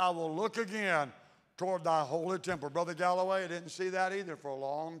 yet I will look again toward thy holy temple. Brother Galloway, I didn't see that either for a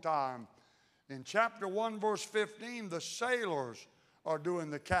long time. In chapter 1, verse 15, the sailors are doing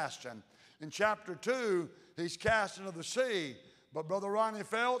the casting. In chapter 2, he's cast into the sea. But Brother Ronnie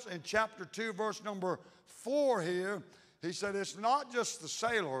Phelps, in chapter 2, verse number 4 here, he said it's not just the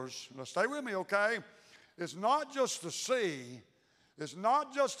sailors. Now stay with me, okay? It's not just the sea. It's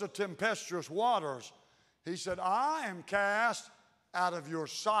not just the tempestuous waters. He said, I am cast out of your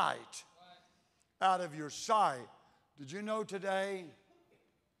sight. Out of your sight. Did you know today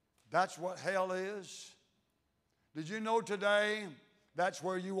that's what hell is? Did you know today that's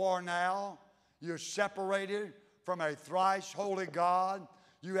where you are now? You're separated from a thrice holy God.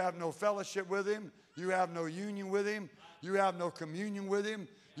 You have no fellowship with Him. You have no union with Him. You have no communion with Him.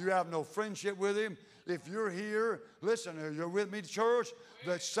 You have no friendship with Him. If you're here, listen, you're with me, church.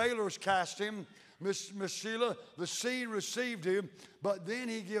 The sailors cast him. Miss Sheila, the sea received him, but then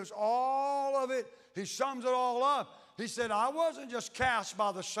he gives all of it. He sums it all up. He said, I wasn't just cast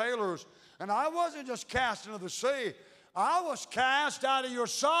by the sailors, and I wasn't just cast into the sea. I was cast out of your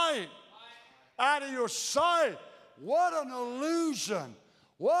sight. Out of your sight. What an illusion.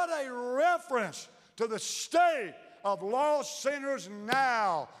 What a reference to the state of lost sinners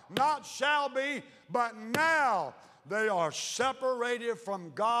now. Not shall be, but now. They are separated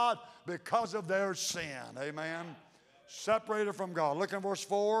from God because of their sin. Amen. Separated from God. Look in verse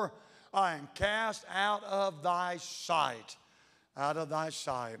 4. I am cast out of thy sight. Out of thy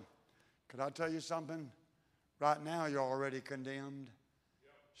sight. Could I tell you something? Right now you're already condemned.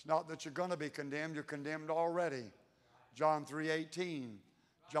 It's not that you're going to be condemned. You're condemned already. John 3:18.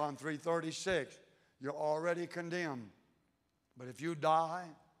 John 3:36. You're already condemned. But if you die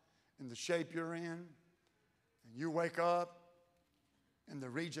in the shape you're in, and you wake up in the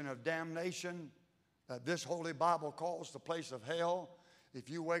region of damnation that this Holy Bible calls the place of hell, if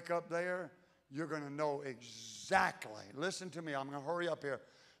you wake up there, you're going to know exactly, listen to me, I'm going to hurry up here.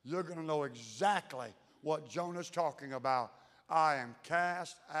 You're going to know exactly what Jonah's talking about. I am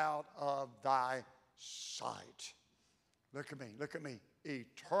cast out of thy sight. Look at me, look at me.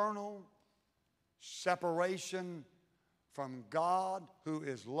 Eternal separation from God, who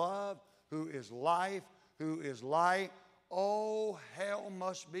is love, who is life, who is light. Oh, hell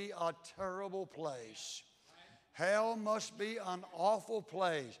must be a terrible place. Hell must be an awful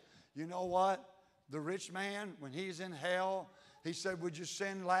place. You know what? The rich man, when he's in hell, he said, would you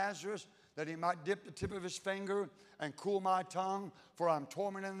send Lazarus that he might dip the tip of his finger and cool my tongue, for I'm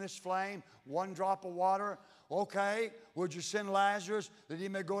tormented in this flame, one drop of water. Okay, would you send Lazarus that he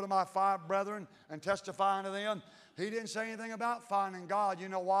may go to my 5 brethren and testify unto them? He didn't say anything about finding God. You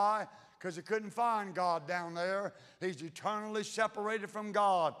know why? Because he couldn't find God down there. He's eternally separated from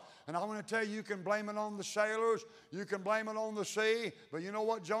God. And I want to tell you, you can blame it on the sailors. You can blame it on the sea. But you know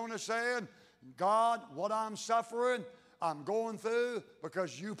what Jonah said? God, what I'm suffering, I'm going through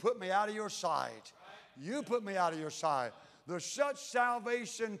because you put me out of your sight. You put me out of your sight. There's such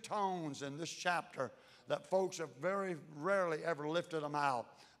salvation tones in this chapter that folks have very rarely ever lifted them out.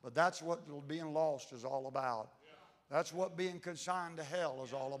 But that's what being lost is all about. That's what being consigned to hell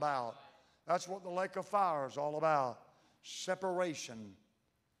is all about. That's what the lake of fire is all about. Separation.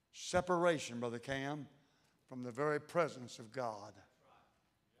 Separation, Brother Cam, from the very presence of God.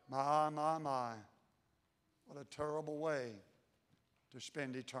 My, my, my. What a terrible way to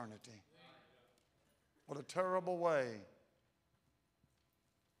spend eternity. What a terrible way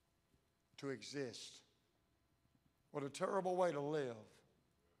to exist. What a terrible way to live.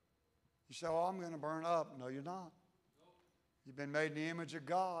 You say, oh, I'm going to burn up. No, you're not. You've been made in the image of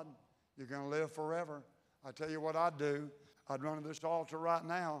God. You're going to live forever. I tell you what I'd do. I'd run to this altar right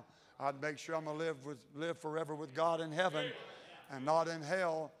now. I'd make sure I'm going to live forever with God in heaven and not in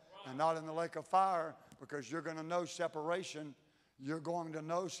hell and not in the lake of fire, because you're going to know separation. You're going to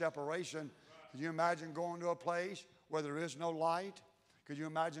know separation. Can you imagine going to a place where there is no light? Could you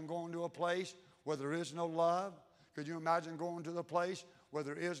imagine going to a place where there is no love? Could you imagine going to the place where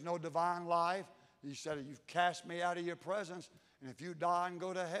there is no divine life? He said, you've cast me out of your presence, and if you die and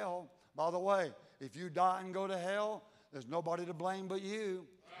go to hell, by the way, if you die and go to hell, there's nobody to blame but you.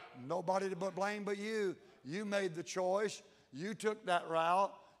 Nobody to blame but you. You made the choice. You took that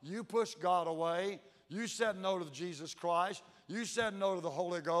route. You pushed God away. You said no to Jesus Christ. You said no to the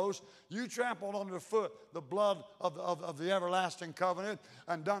Holy Ghost. You trampled underfoot the blood of the everlasting covenant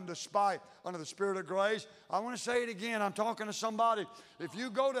and done despite under the Spirit of grace. I want to say it again. I'm talking to somebody. If you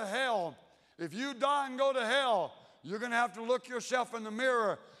go to hell, if you die and go to hell, you're going to have to look yourself in the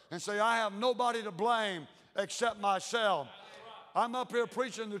mirror and say, I have nobody to blame except myself. I'm up here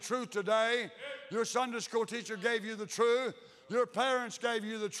preaching the truth today. Your Sunday school teacher gave you the truth. Your parents gave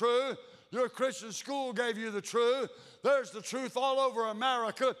you the truth. Your Christian school gave you the truth. There's the truth all over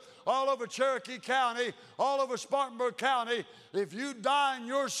America, all over Cherokee County, all over Spartanburg County. If you die in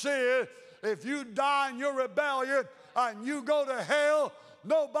your sin, if you die in your rebellion, and you go to hell,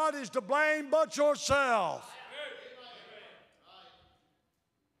 nobody's to blame but yourself.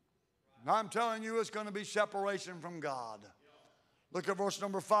 And I'm telling you, it's going to be separation from God. Look at verse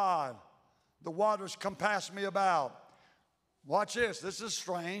number 5. The waters compass me about. Watch this. This is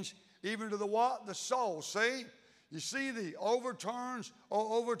strange. Even to the what? The soul. See? You see the overtones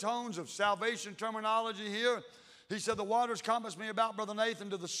of salvation terminology here? He said, the waters compass me about, Brother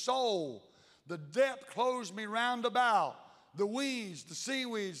Nathan, to the soul. The depth closed me round about. The weeds, the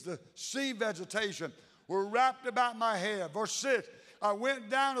seaweeds, the sea vegetation were wrapped about my head. Verse 6, I went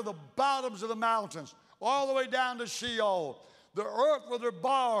down to the bottoms of the mountains, all the way down to Sheol. The earth with her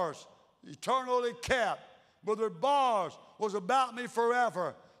bars, eternally kept, with her bars was about me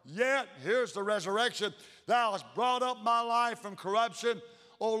forever. Yet, here's the resurrection, thou hast brought up my life from corruption,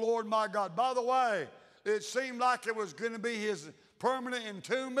 O Lord my God. By the way, it seemed like it was going to be his permanent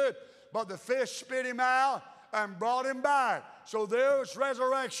entombment, but the fish spit him out and brought him back. So there's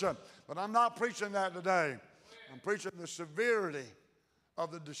resurrection. But I'm not preaching that today. I'm preaching the severity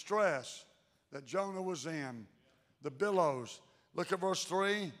of the distress that Jonah was in. The billows. Look at verse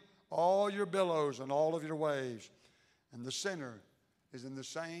 3. All your billows and all of your waves. And the sinner is in the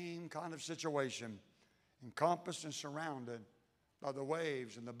same kind of situation, encompassed and surrounded by the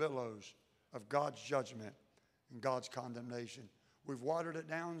waves and the billows of God's judgment and God's condemnation. We've watered it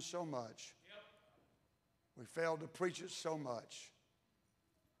down so much. We failed to preach it so much.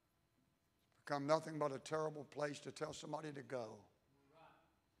 It's become nothing but a terrible place to tell somebody to go.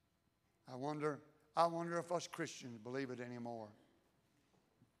 I wonder if us Christians believe it anymore.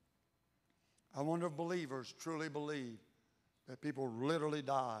 I wonder if believers truly believe that people literally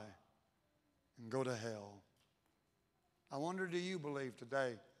die and go to hell. I wonder, do you believe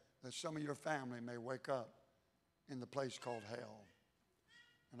today that some of your family may wake up in the place called hell?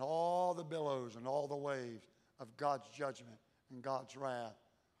 And all the billows and all the waves of God's judgment and God's wrath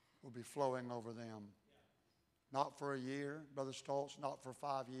will be flowing over them. Not for a year, Brother Stoltz, not for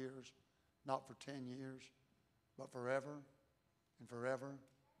 5 years, not for 10 years, but forever and forever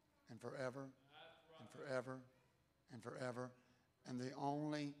and forever and forever and forever. And the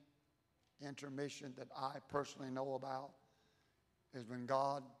only intermission that I personally know about is when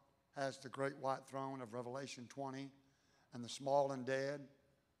God has the great white throne of Revelation 20, and the small and dead,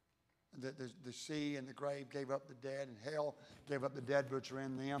 the sea and the grave gave up the dead, and hell gave up the dead which are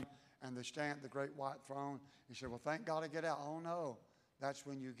in them, and they stand at the great white throne. He said, well, thank God I get out. Oh, no. That's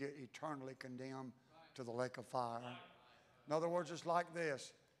when you get eternally condemned to the lake of fire. In other words, it's like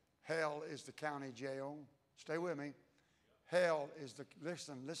this. Hell is the county jail. Stay with me. Hell is the,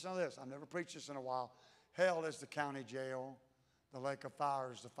 listen to this. I've never preached this in a while. Hell is the county jail. The lake of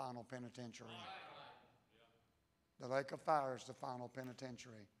fire is the final penitentiary. The lake of fire is the final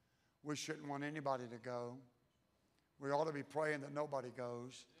penitentiary. We shouldn't want anybody to go. We ought to be praying that nobody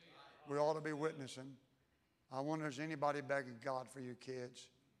goes. We ought to be witnessing. I wonder if there's anybody begging God for your kids.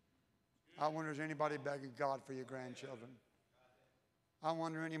 I wonder if there's anybody begging God for your grandchildren. I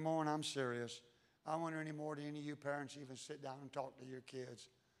wonder anymore, and I'm serious, I wonder anymore, do any of you parents even sit down and talk to your kids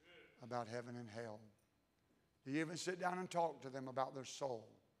about heaven and hell? Do you even sit down and talk to them about their soul?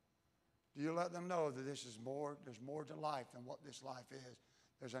 Do you let them know that this is more, there's more to life than what this life is?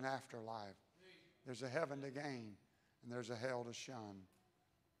 There's an afterlife. There's a heaven to gain, and there's a hell to shun.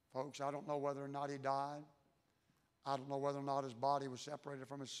 Folks, I don't know whether or not he died. I don't know whether or not his body was separated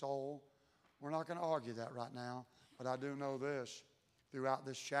from his soul. We're not going to argue that right now, but I do know this. Throughout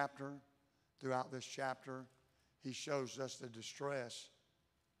this chapter, he shows us the distress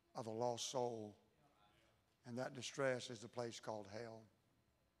of a lost soul, and that distress is the place called hell.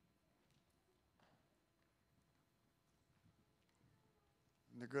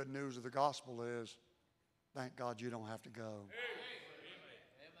 And the good news of the gospel is, thank God you don't have to go.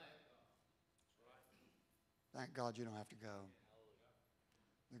 Thank God you don't have to go.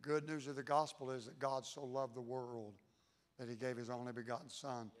 The good news of the gospel is that God so loved the world that he gave his only begotten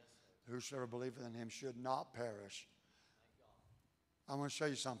Son. Whosoever believeth in him should not perish. I want to show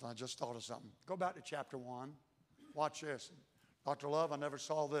you something. I just thought of something. Go back to chapter 1. Watch this. Dr. Love, I never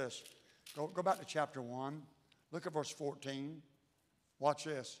saw this. Go back to chapter 1. Look at verse 14. Watch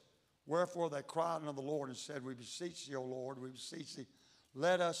this. Wherefore they cried unto the Lord and said, we beseech thee, O Lord, we beseech thee,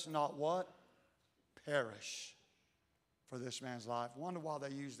 let us not what? Perish for this man's life. Wonder why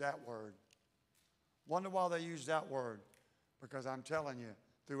they use that word. Wonder why they use that word. Because I'm telling you,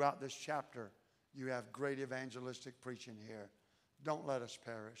 throughout this chapter, you have great evangelistic preaching here. Don't let us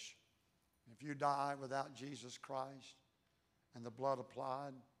perish. If you die without Jesus Christ and the blood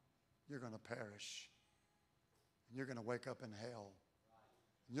applied, you're going to perish. And you're going to wake up in hell.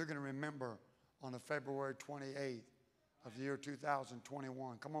 And you're going to remember on a February 28th of the year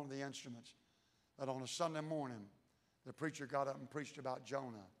 2021, come on to the instruments, that on a Sunday morning, the preacher got up and preached about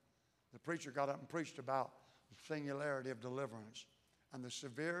Jonah. The preacher got up and preached about the singularity of deliverance and the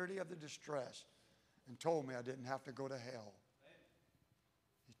severity of the distress, and told me I didn't have to go to hell.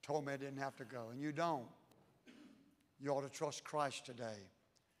 He told me I didn't have to go, and you don't. You ought to trust Christ today.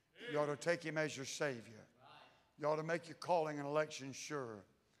 You ought to take him as your Savior. You ought to make your calling and election sure.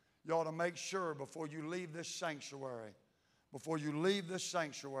 You ought to make sure before you leave this sanctuary,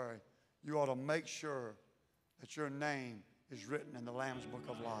 you ought to make sure that your name is written in the Lamb's Book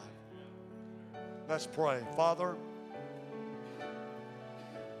of Life. Let's pray. Father,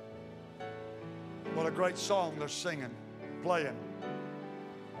 what a great song they're singing, playing.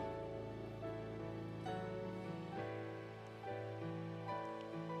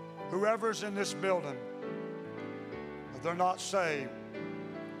 Whoever's in this building, if they're not saved,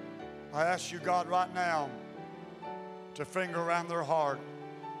 I ask you, God, right now to finger around their heart.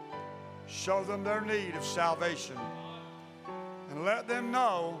 Show them their need of salvation. And let them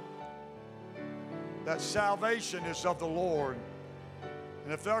know that salvation is of the Lord.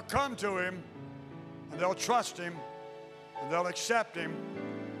 And if they'll come to him and they'll trust him, and they'll accept Him,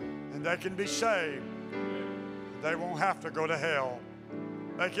 and they can be saved. They won't have to go to hell.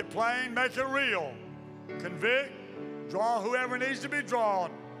 Make it plain, make it real. Convict, draw whoever needs to be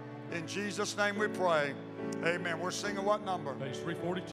drawn. In Jesus' name we pray. Amen. We're singing what number? Page 342.